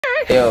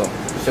Yo,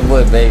 it's your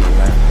boy Baby,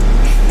 man.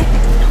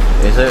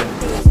 Yes, sir.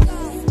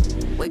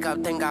 Wake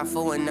up, thank God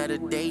for another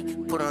day.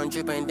 Put on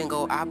drip and then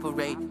go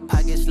operate.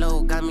 Pocket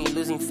slow, got me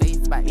losing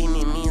faith. By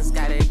any means,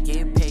 gotta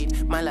get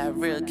paid. My life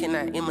real,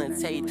 cannot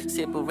imitate.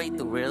 Separate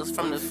the reals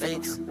from the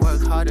fakes.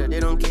 Work harder, they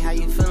don't care how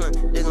you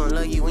feeling. They gon'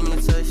 love you when you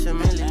touch a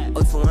million.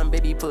 0 for 1,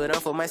 baby, put on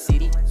for my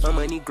city. My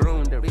money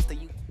grown, the rest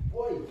of you.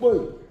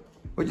 Boy.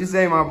 What you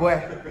say, my boy?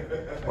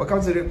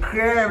 Welcome to the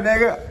crib,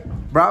 nigga.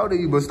 Bro, how old are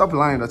you, bro? Stop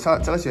lying, though.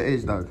 Tell us your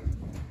age, dog.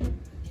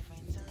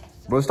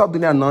 Bro, stop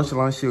doing that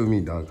nonchalant shit with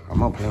me, dog. I'm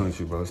not playing with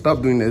you, bro.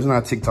 Stop doing that. It's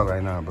not TikTok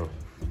right now, bro.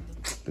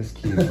 This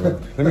kid,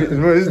 bro.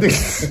 Bro,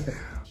 this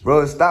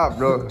bro, stop,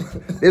 bro.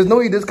 There's no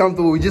way this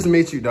comfortable. We just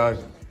met you, dog.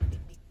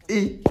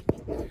 This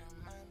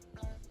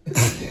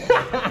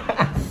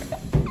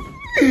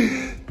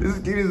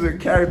kid is a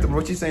character, bro.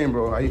 What you saying,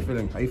 bro? How you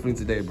feeling? How you feeling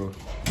today, bro?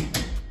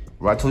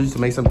 Bro, I told you to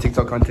make some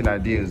TikTok content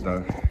ideas,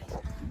 dog.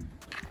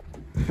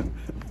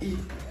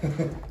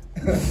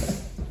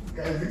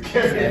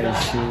 Yeah,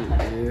 shit,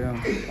 yeah.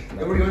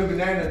 What are you on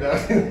banana, dog?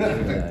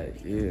 Like,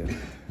 yeah.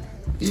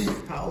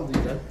 How old are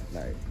you, dog?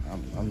 Like,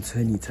 I'm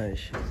 20 type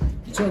shit.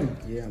 You 20?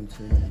 Yeah, I'm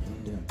 20.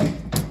 Yeah.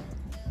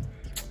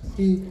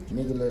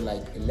 Nigga look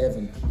like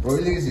 11. Bro,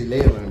 this nigga's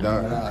 11,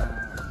 dog.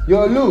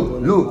 Yo,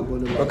 Lou.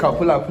 Okay,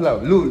 pull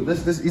out. Lou,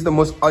 this is the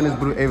most honest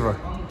bro ever.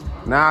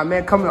 Nah,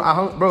 man, come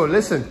on. Bro,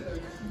 listen.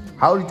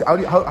 How old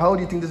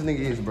do you think this nigga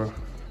is, bro?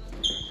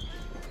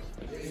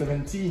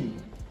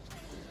 17,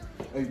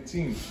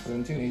 18.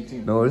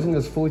 No, this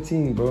nigga's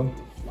 14, bro.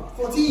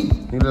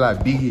 14? He look like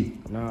Biggie.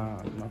 Nah,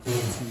 I'm not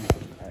 14.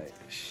 Like,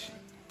 shit.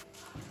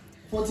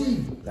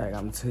 14? Like,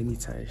 I'm 20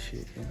 type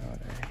shit, you know,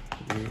 like,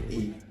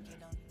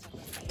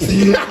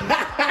 yeah.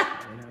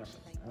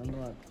 I don't know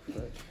what the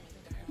fuck.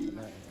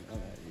 Like,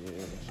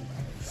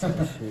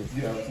 shit.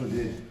 Yeah, I'm so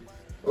dead.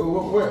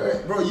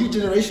 Bro, you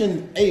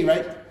generation A,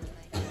 right?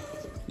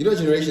 You know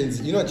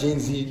generations, you know Gen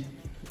Z.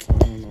 I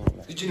don't know.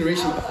 Like, You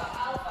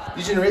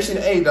generation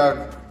A, dog.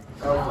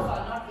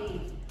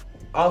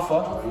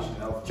 Alpha.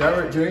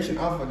 Generation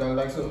Alpha, dog.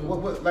 Like, so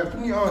what? Like, put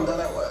me on, dog.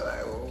 Like, what?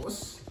 Like,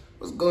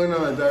 what's going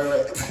on, dog?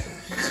 Like,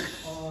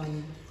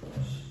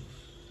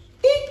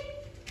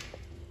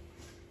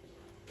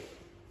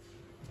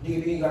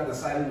 Nigga, you ain't got the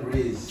silent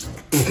riz.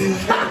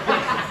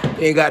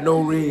 ain't got no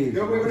red.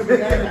 you're the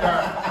banana,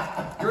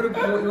 dog. You're the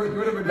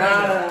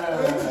banana.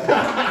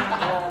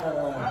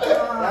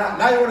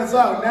 Now you wanna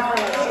talk? Now.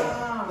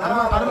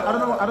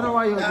 I don't know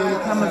why your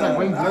camera's like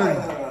way blurry.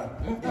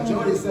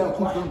 Enjoy yourself.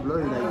 Keep them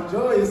blurry, like.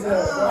 Enjoy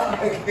yourself,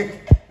 bro.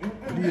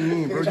 What do you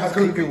mean, bro? Just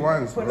keep it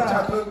once, bro. What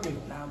y'all cooking?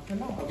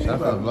 Shut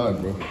the vlog,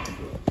 bro.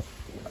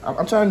 I'm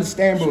trying to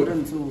understand, bro.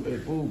 Shouldn't talk.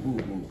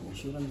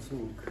 Shouldn't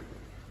talk.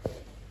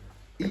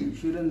 You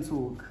shouldn't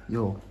talk.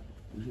 Yo.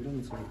 You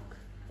shouldn't talk.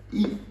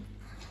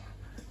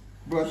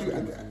 Bro, I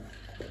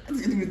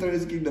think we throw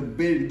this kid the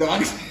big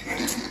dog.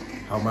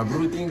 How my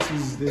bro thinks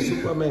he's the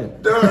Superman.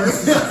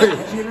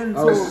 Shouldn't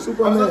talk.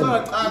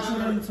 Superman.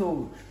 Shouldn't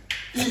talk.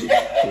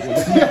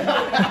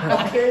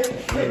 Okay.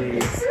 It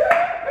is.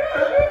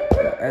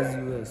 As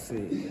you will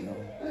say, you know.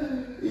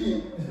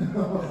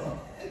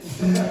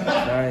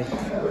 Like,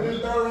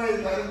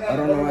 I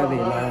don't know why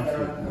they laugh,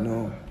 you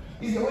know.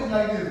 He's always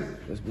like this.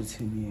 Just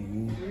between me and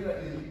you.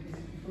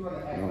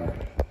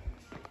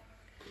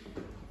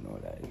 No,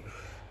 like,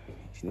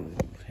 she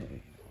doesn't play.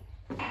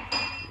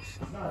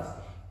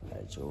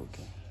 Like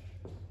joking.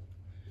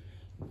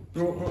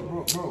 Bro,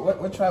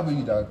 what tribe are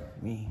you, dog?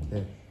 Me.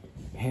 Yeah.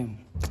 Him.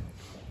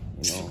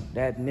 You know,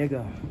 that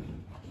nigga.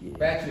 Yeah.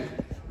 Patrick,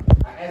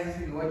 I asked this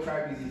nigga what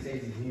tribe is he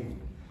says he's him.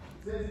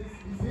 Yeah.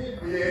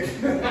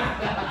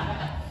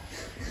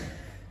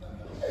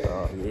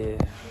 Oh, yeah.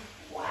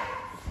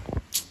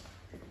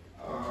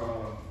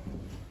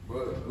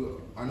 Bro,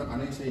 I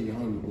know you say you're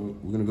hungry, bro.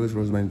 We're gonna go to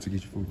Rosemary to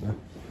get your food, man.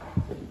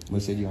 I'm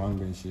gonna say you're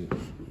hungry and shit.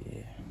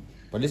 Yeah.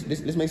 But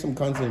let's make some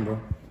content, bro.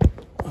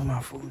 Oh,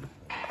 my food.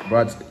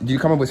 Bro, did you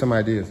come up with some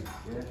ideas?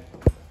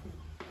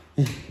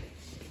 Yeah.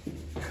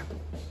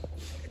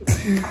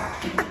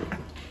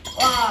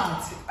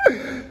 What?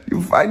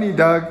 You funny,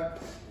 dog.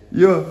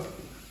 Yo.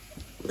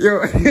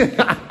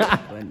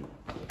 Funny.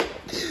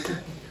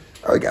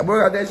 Okay,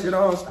 bro, got that shit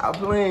on. Stop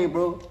playing,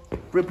 bro.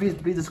 Bro, please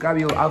describe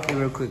your outfit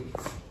real quick.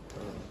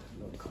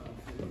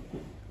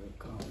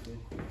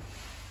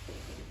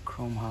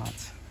 Chrome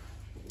heart.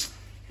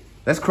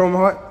 That's Chrome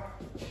Heart?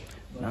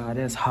 Nah,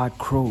 that's hard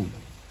chrome.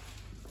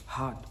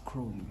 Hard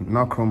chrome.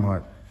 Not Chrome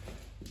Heart.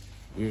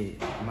 Yeah,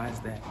 mine's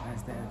that.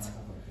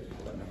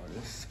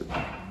 No,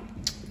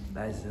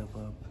 that's zip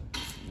up.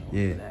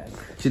 Yeah.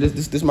 See,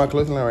 this is my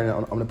clothing line right now.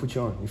 I'm gonna put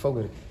you on. You fuck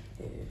with it.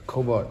 Yeah.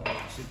 Cobalt.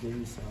 Should give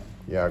you some.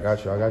 Yeah, I got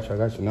you.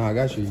 No, I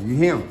got you. You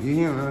him, you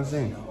know what I'm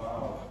saying?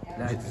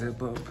 That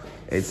zip up.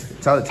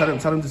 Tell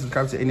them to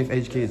subscribe to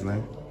NFH Kids,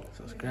 man.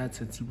 Subscribe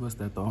to Thibo's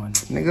that on.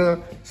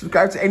 Nigga,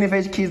 subscribe to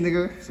NFH Kids,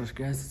 nigga.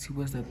 Subscribe to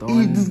Thibo's that Eat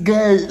on. this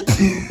guy.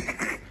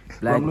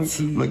 Black I'm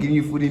tea. not giving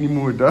you food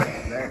anymore, dog.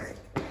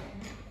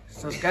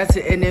 Subscribe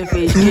to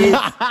NFH Kids.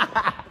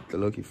 The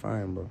look,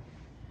 fine, bro.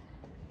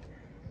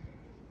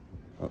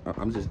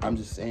 I'm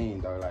just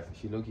saying, dog. Like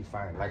she low key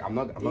fine. Like I'm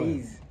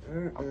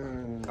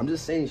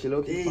just saying she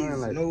low key fine.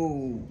 Like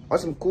no. On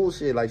some cool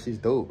shit. Like she's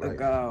dope. Like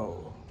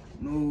Go.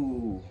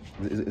 No.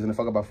 Isn't it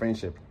fuck about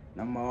friendship?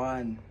 Number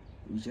one,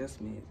 we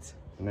just met.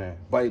 Nah.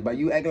 But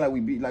you acting like we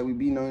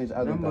be knowing each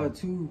other. Number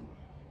two,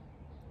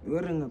 you're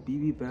wearing a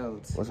BB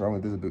belt. What's wrong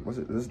with this? What's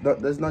it?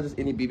 This not just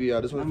any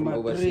BB. This one from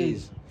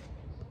overseas.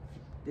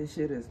 This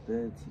shit is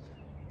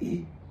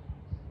dirty.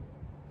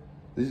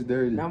 This is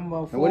dirty.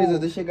 Number 4. And what is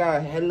it? This shit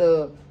got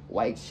hella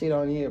white shit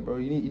on here, bro.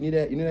 You need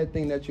that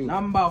thing that you.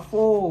 Number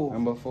 4.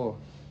 Number 4.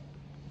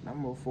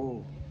 Number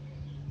 4.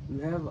 You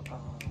have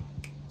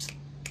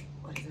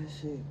what is that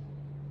shit?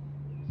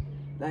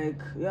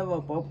 Like you have a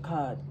bob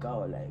card,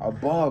 go like. A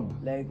bob.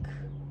 Like.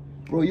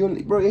 Bro,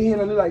 your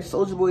hairline look like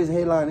Soulja Boy's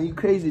hairline. Are you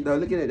crazy, dog?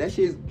 Look at it. That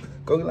shit's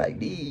going like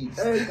these.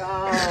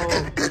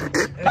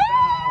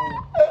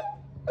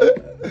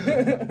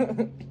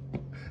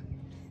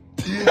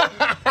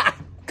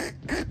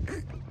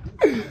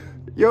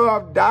 Yo,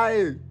 I'm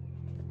dying.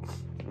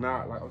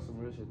 Nah, like on some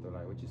real shit though.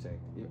 Like, what you say?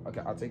 Yeah,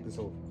 okay, I'll take this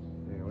off.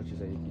 Yeah, what you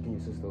say? You think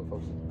your sister will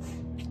focus?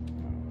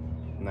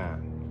 Nah,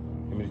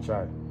 give me to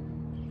try.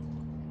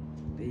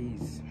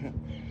 These.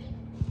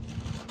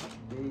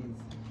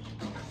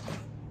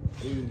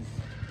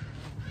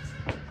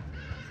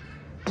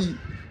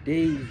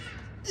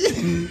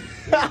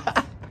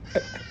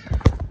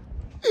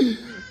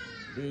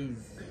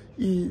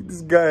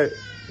 This guy.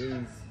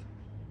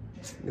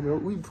 You know,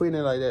 we putting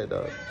it like that,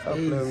 dog. Stop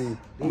playing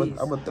with me.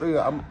 I'm a throw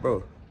you.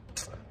 Bro.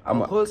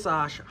 I'm a.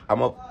 Sasha.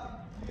 I'm a.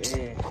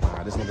 Yeah.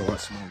 Nah, this nigga want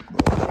smoke,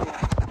 bro.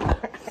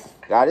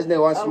 Nah, this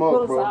nigga want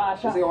smoke, bro.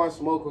 This nigga want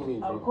smoke with me,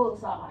 bro. Call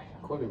Sasha.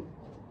 Call him.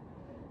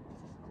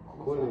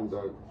 Call him,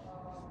 dog.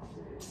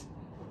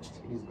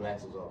 Take these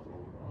glasses off, man.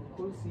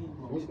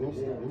 Let me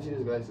see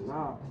his glasses.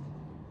 Nah.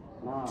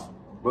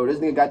 Bro, this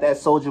nigga got that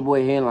Soulja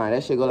Boy hairline.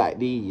 That shit go like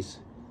these.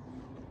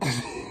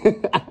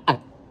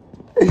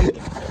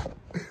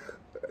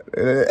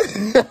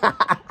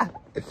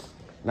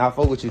 Nah,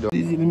 fuck with you though.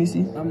 Let me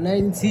see. I'm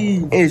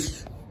 19.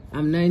 Ish.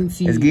 I'm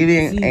 19. It's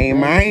giving a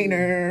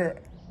minor.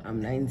 I'm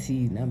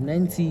 19. I'm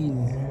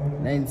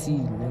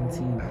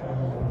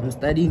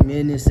studying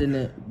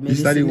medicine. You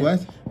studying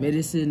what?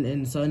 Medicine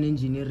and sound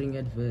engineering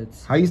at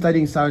Verts. How you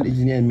studying sound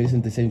engineering and medicine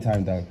at the same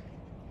time, dog?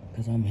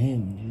 Because I'm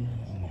him, dude.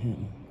 I'm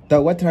him.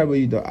 Dog, what tribe are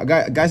you, dog?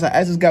 Guys, I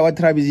asked this guy what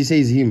tribe is he,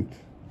 say is him.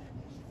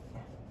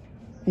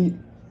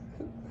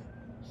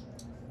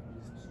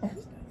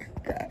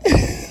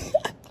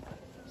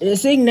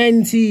 It's saying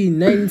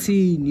 19.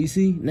 You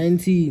see?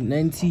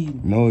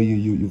 19. No,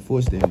 you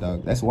forced them,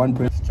 dog. That's one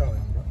person.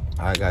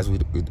 Alright, guys,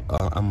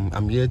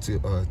 I'm here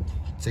to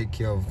take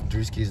care of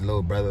Drewski's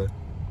little brother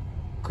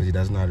because he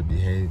doesn't know how to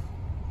behave.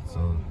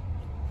 So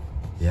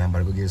yeah, I'm about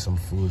to go get some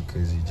food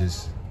because he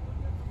just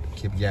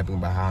keep yapping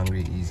about how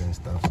hungry he is and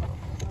stuff.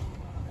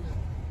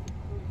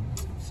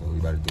 So we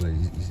about to do it.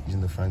 He's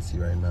in the front seat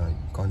right now. You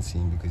can't see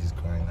him because he's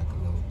crying like a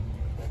little.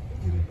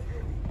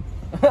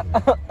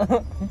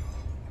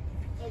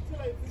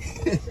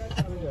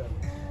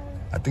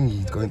 I think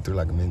he's going through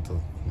like a mental,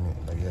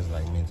 like he has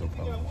like mental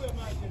problems.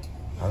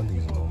 I don't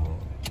think it's normal.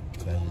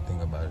 Now you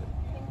think about it.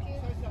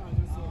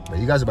 But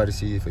you guys are about to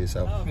see it for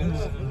yourself.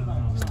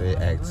 Straight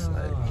acts.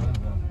 Like,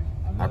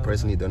 I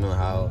personally don't know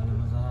how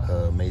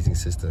her amazing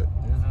sister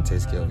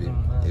takes care of him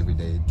every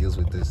day, deals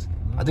with this.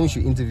 I think we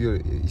should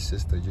interview his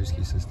sister,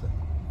 Drewski's sister.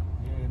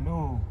 Yeah,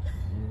 no.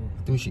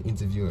 I think we should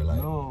interview her.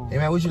 Like, no. Hey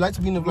man, would you like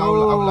to be in the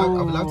vlog?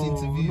 I would love to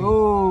interview you.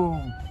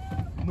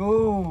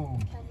 No.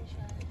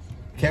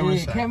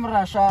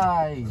 Camera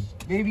shy.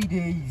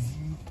 BabyDaiz.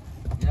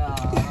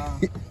 Yeah.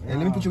 Hey,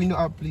 let me put your window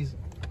up, please.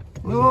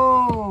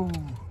 No.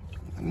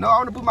 No, I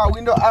want to put my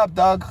window up,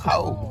 dog.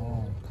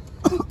 How?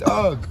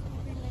 Dog.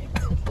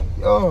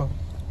 Yo.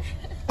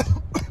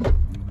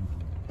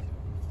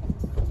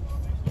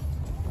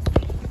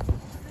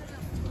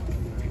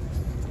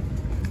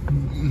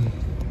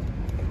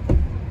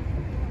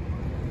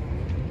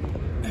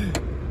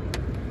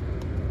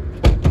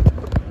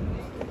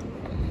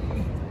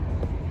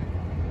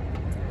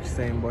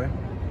 Same boy.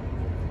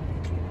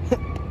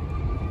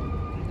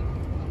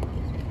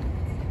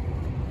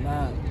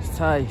 Nah, it's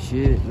tight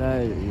shit,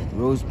 like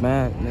roast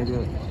back,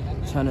 nigga.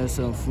 Tryna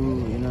some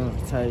food, you know,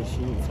 tight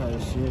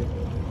shit.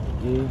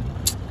 Yeah.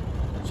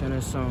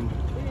 Tryna some.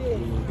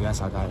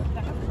 Yes, I got it.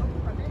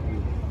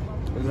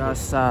 We got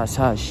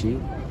tight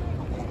shit.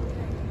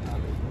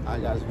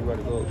 Alright, guys, we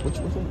ready to go.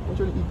 What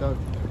you eat, dog?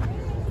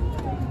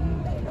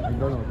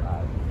 McDonald's.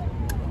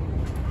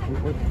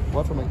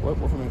 What from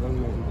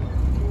McDonald's?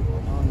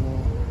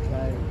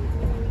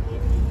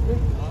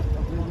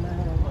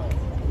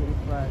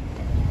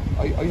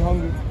 Are you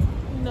hungry?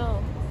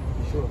 No.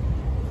 You sure?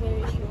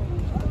 Very sure.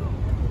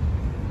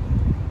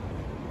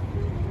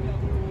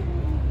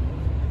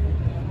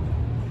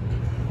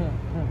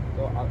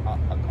 No, I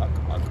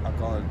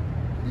can't.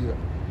 Yeah,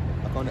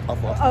 I can't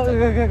offer. Oh,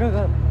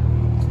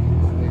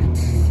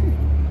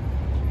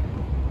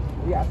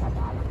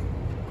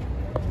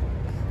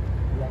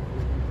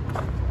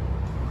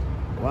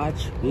 go.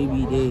 Watch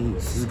BabyDaiz.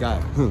 This guy.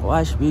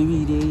 Watch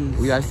BabyDaiz.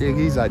 We are saying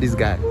he's this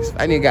guy. This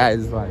funny guy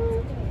is fine.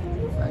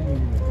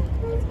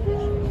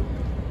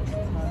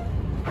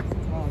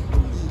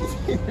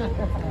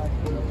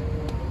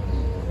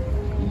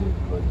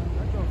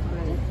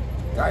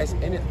 Guys,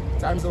 any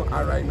time zone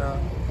out right now. You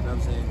know what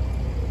I'm saying?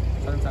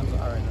 Time zone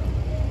out right now.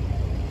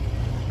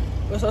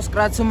 Go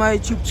subscribe to my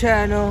YouTube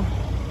channel.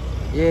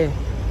 Yeah.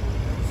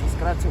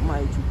 Subscribe to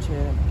my YouTube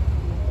channel.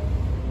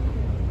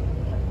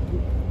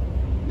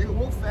 Nigga,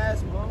 move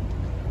fast, bro.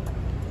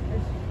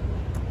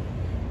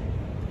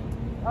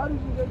 How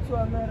did you get to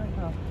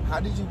America?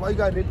 Why you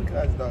got raping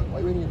class, dog? Why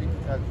you ain't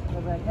raping class?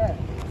 Because I had.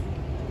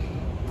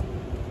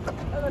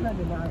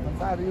 I'm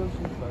tired of your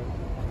shit, bro.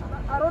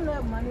 I don't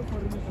have money for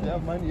you. You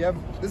have money.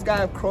 This guy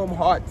have chrome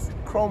heart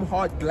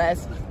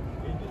glasses.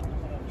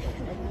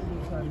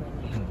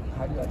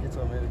 How do I get to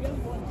America?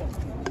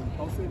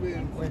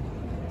 Wait.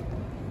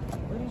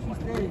 Where did you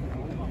stay?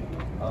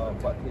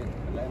 Bucket,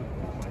 Atlanta.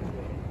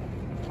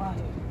 Why?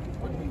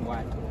 What do you mean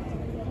why?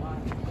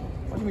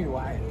 What do you mean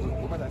why?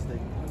 Where must I stay?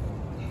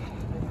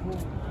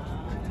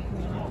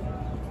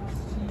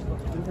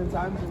 Different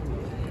times.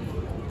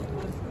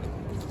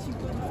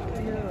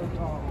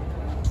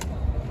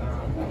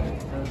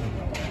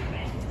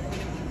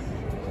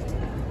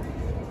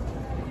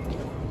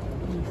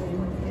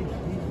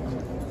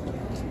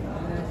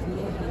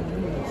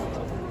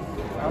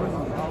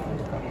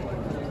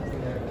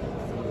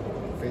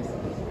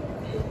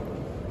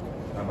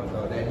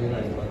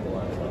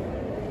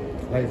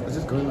 Like, it's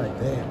just going like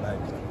that,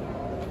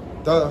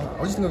 like. Dog,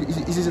 I was just thinking,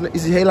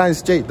 is his hairline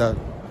straight, dog?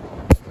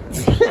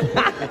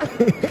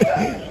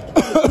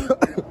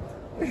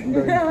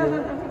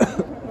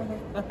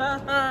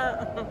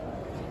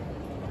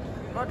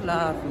 Not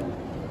laughing.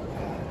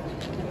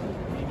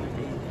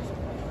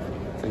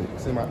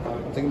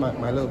 Take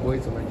my little boy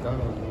to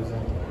McDonald's.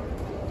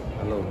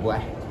 My little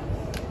boy.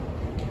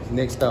 He's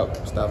next up.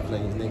 Stop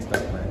playing. He's next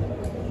up, man.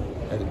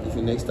 If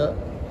you're next up,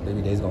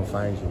 BabyDaiz gonna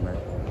find you, man.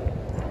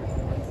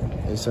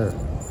 Yes, sir.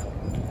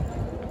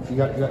 You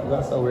got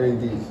to start wearing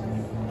these.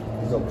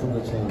 These are Puma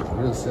chains,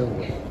 real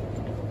silver.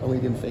 Don't wear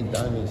them fake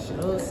diamond shit.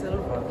 No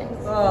silver.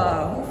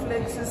 Who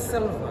flexes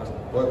silver?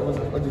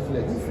 What do you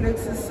flex? Who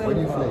flexes silver? What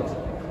do you flex?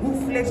 Who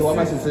flexes? So what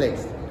must you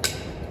flex?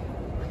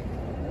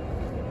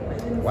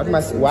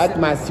 What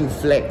must you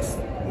flex?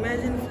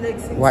 Imagine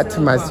flexing What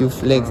silver. must you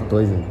flex,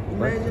 boys?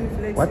 Imagine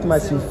flexing What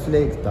must you silver.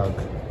 flex, dog?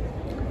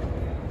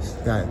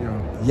 Guy,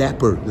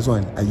 yapper. This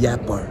one, a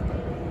yapper.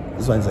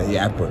 This one's a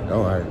yapper.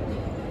 Don't worry.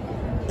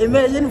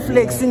 Imagine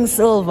flexing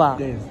silver.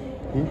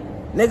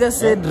 Nigga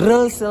said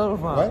real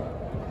silver. What?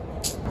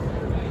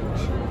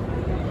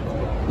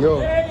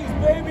 Yo.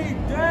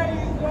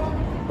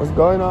 What's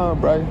going on,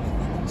 bro?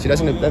 See,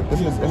 that's gonna be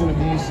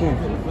you soon.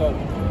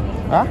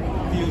 Huh?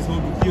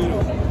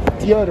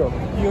 Thibo.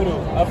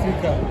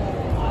 Africa.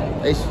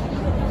 Hey,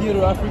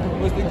 Thibo, Africa,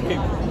 Muslim Cape.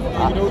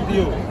 You know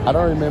Thibo? I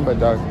don't remember,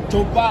 dog.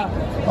 Topa.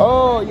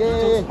 Oh, He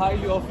yeah. talks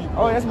highly of you.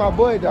 Oh, that's my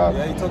boy, dog.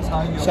 Yeah, he talks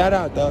highly of Shout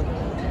out, dog.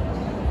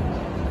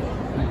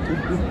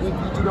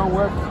 You don't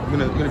work.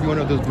 You're gonna be one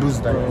of those blues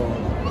guys.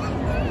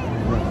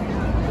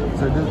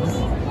 So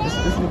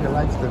this nigga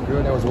likes the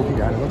girl that was walking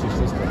behind. What's your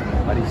sister?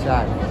 But he's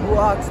shy. Who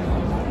asked me?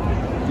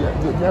 Yeah,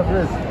 do you have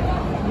Riz?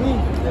 Me?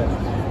 Yeah.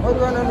 What do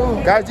you wanna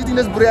know? Guys, do you think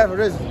this boy have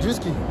Riz?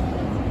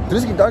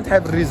 Drewski don't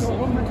have Riz.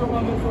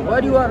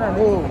 What do you wanna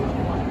know?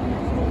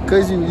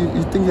 Cause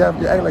you think you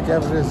act like you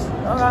have Riz.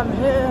 I'm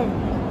him.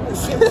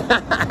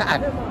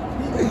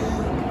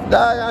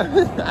 Nah,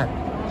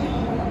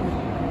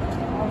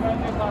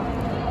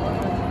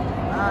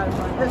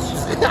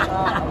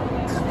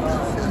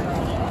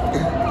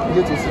 You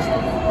get your sister.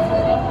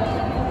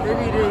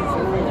 BabyDaiz.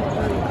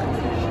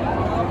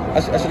 I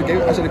should have gave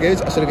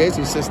it to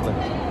your sister.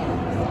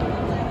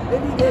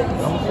 BabyDaiz. I'm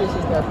gonna give your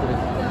sister after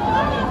this.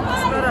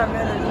 It's not a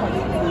matter of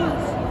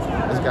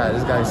BabyDaiz.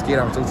 This guy is scared.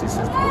 I'm taking your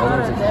sister.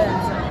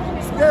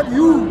 Scared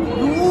you.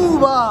 You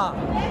Uber.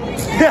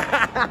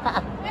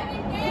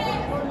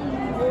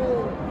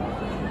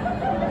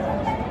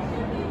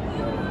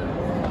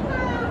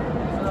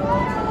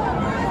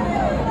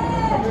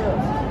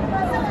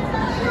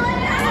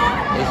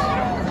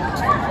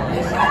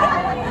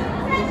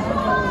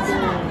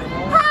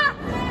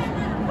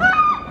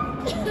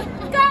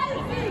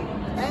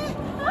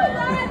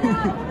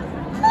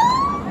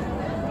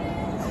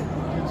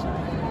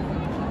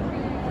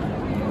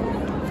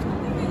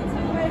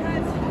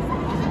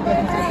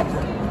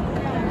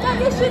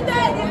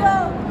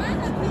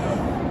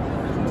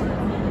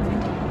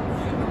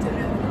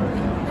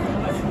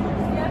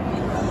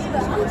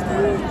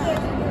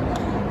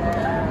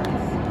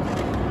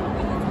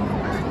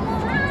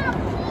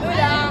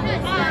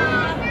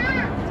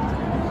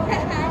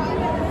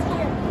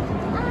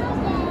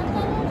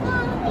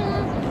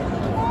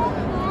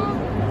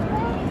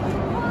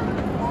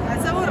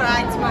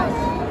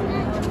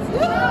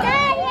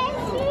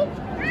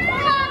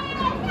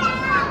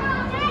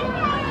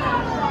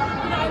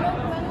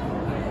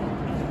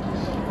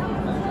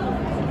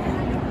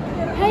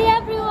 Hey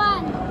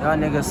everyone! Y'all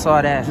niggas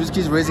saw that. Just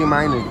keeps raising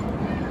my nigga.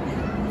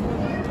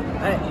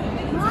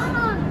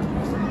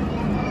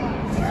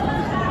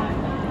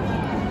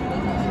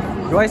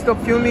 Do I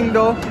stop filming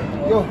though?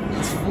 Yo,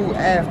 it's full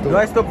after. Do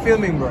I stop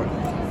filming, bro?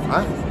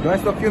 Huh? Do I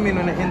stop filming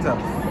when it ends up?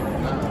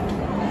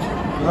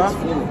 It's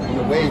full in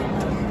a way.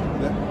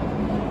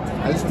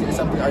 I listen to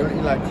something I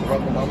really like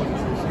rock and mama.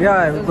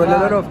 Yeah, we've got a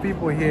lot of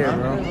people here,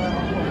 bro.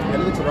 I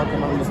listen to rock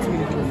and mama. There's too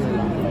many people here.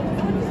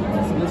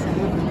 So listen to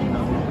everything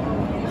now.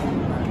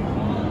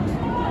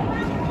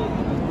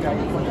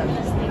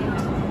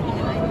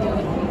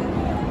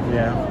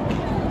 Yeah.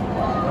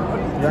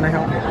 You wanna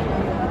help me?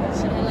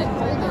 Should I like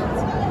hold it?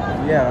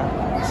 Yeah.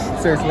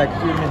 So it's like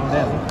filming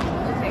them.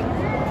 Okay.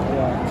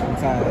 Yeah, I'm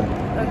tired.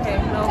 Okay,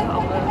 no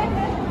problem.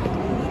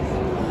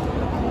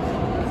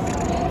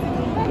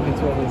 Look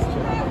at all this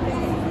shit.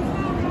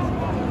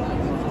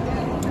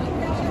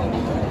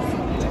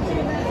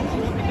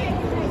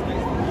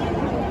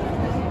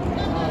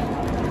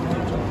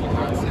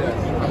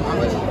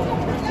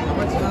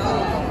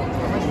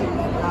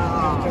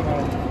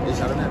 I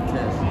don't have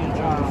cash.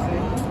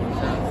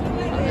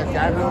 I got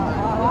camera.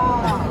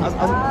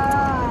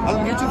 I was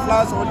gonna get you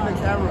flowers holding the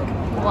camera.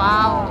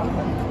 Wow.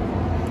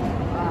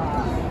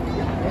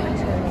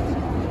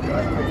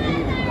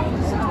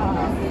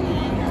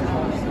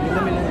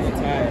 Let me know when you're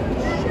tired.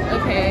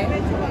 Okay.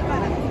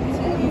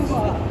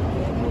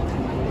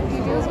 You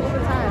do this all the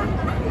time.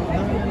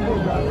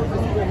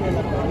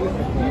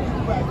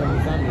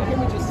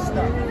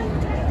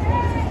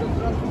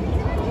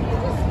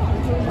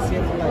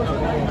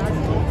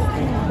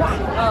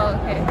 Oh,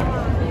 okay.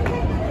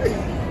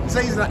 So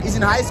he's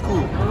in high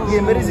school. He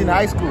admitted he's in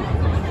high school.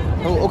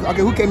 Oh,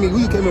 okay. Who you came in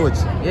with?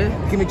 Yeah.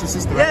 You came with your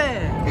sister, right?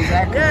 Yeah.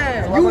 Exactly.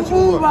 Yeah. So why You don't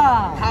Uber.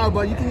 How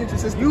about you came with your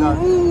sister? You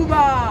dog? Uber.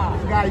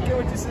 Guy, you came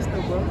with your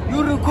sister, bro.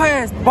 You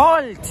request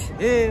Bolt.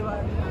 Yeah,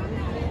 man.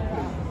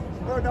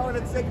 Bro, don't want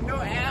to take no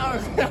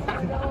L's.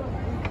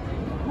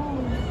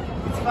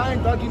 It's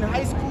fine, dog. In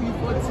high school, you're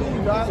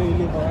 14, dog. So you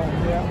live around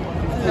here?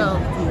 No,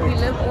 we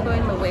live all the way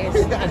in the west.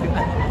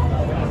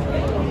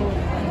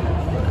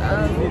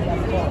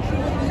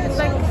 It's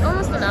like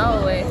almost an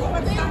hour away.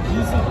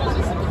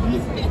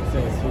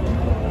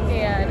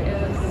 Yeah, it is.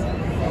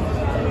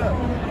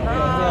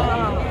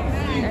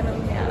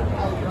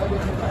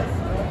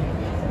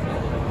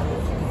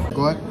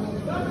 Got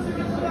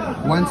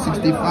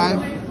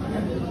 165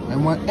 and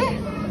one.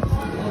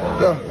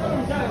 Yo.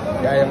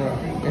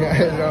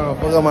 Yeah,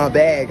 fuck up my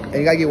bag. And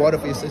you gotta get water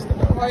for your sister.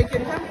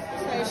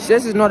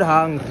 Sis is not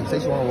hungry. Say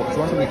she want water.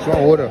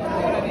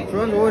 She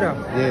wants water.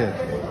 Yeah.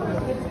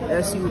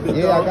 Yes, you do.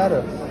 Yeah, I got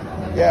her.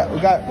 Yeah, we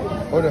got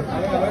water.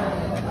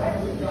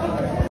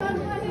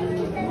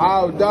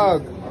 Oh,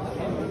 dog.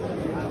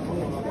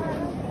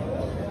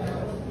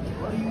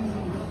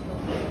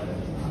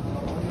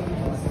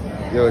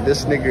 Yo,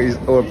 this nigga is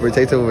over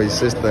potato with his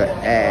sister.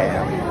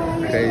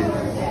 Crazy.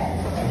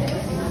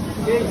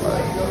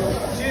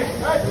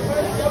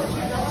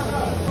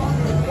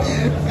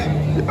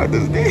 Yo,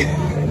 this nigga.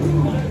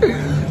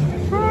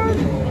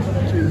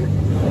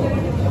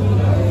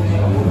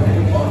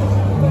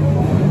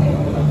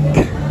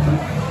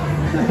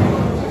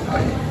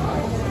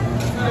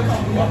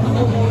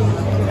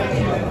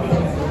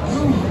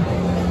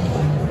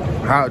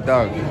 How,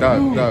 dog,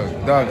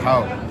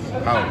 how?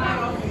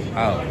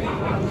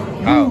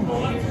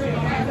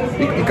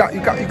 You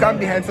can't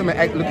be handsome and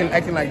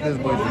acting like this,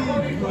 boy.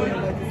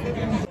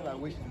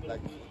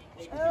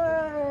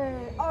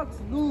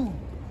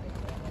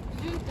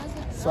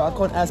 So I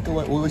can't ask her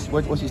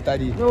what she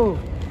studied. No.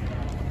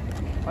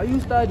 Are you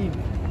studying?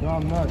 No,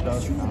 I'm not,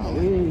 dog.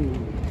 Hey.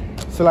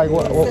 So like,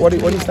 what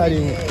are you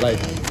studying? Like,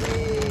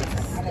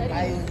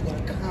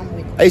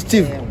 hey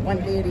Steve, one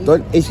lady,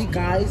 don't, three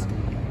guys.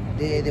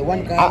 The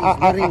one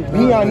guy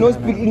me, I no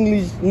speak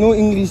English, no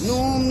English.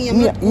 No, me,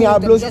 me, I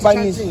blow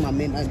Spanish.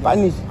 Spanish.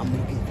 Spanish. I'm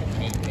looking.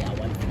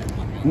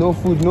 No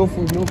food. No,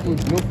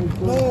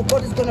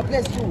 God is gonna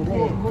bless you.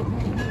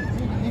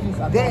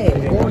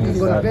 There, God is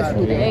gonna bless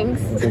you.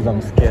 Thanks. Because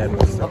I'm scared.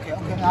 Okay,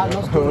 I'm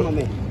not scared, my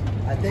man.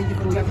 I thank you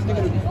for the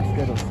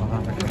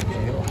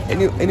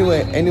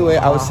Anyway,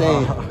 I was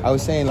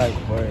saying like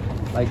what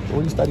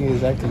are you studying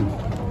exactly?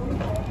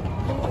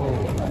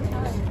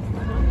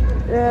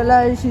 Yeah,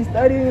 like she's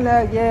studying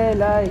like,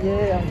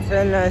 I'm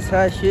saying like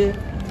her shit.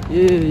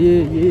 Yeah.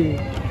 You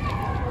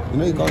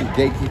know you can't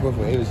gatekeep her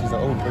for Ava, she's her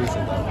own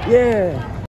person. Yeah.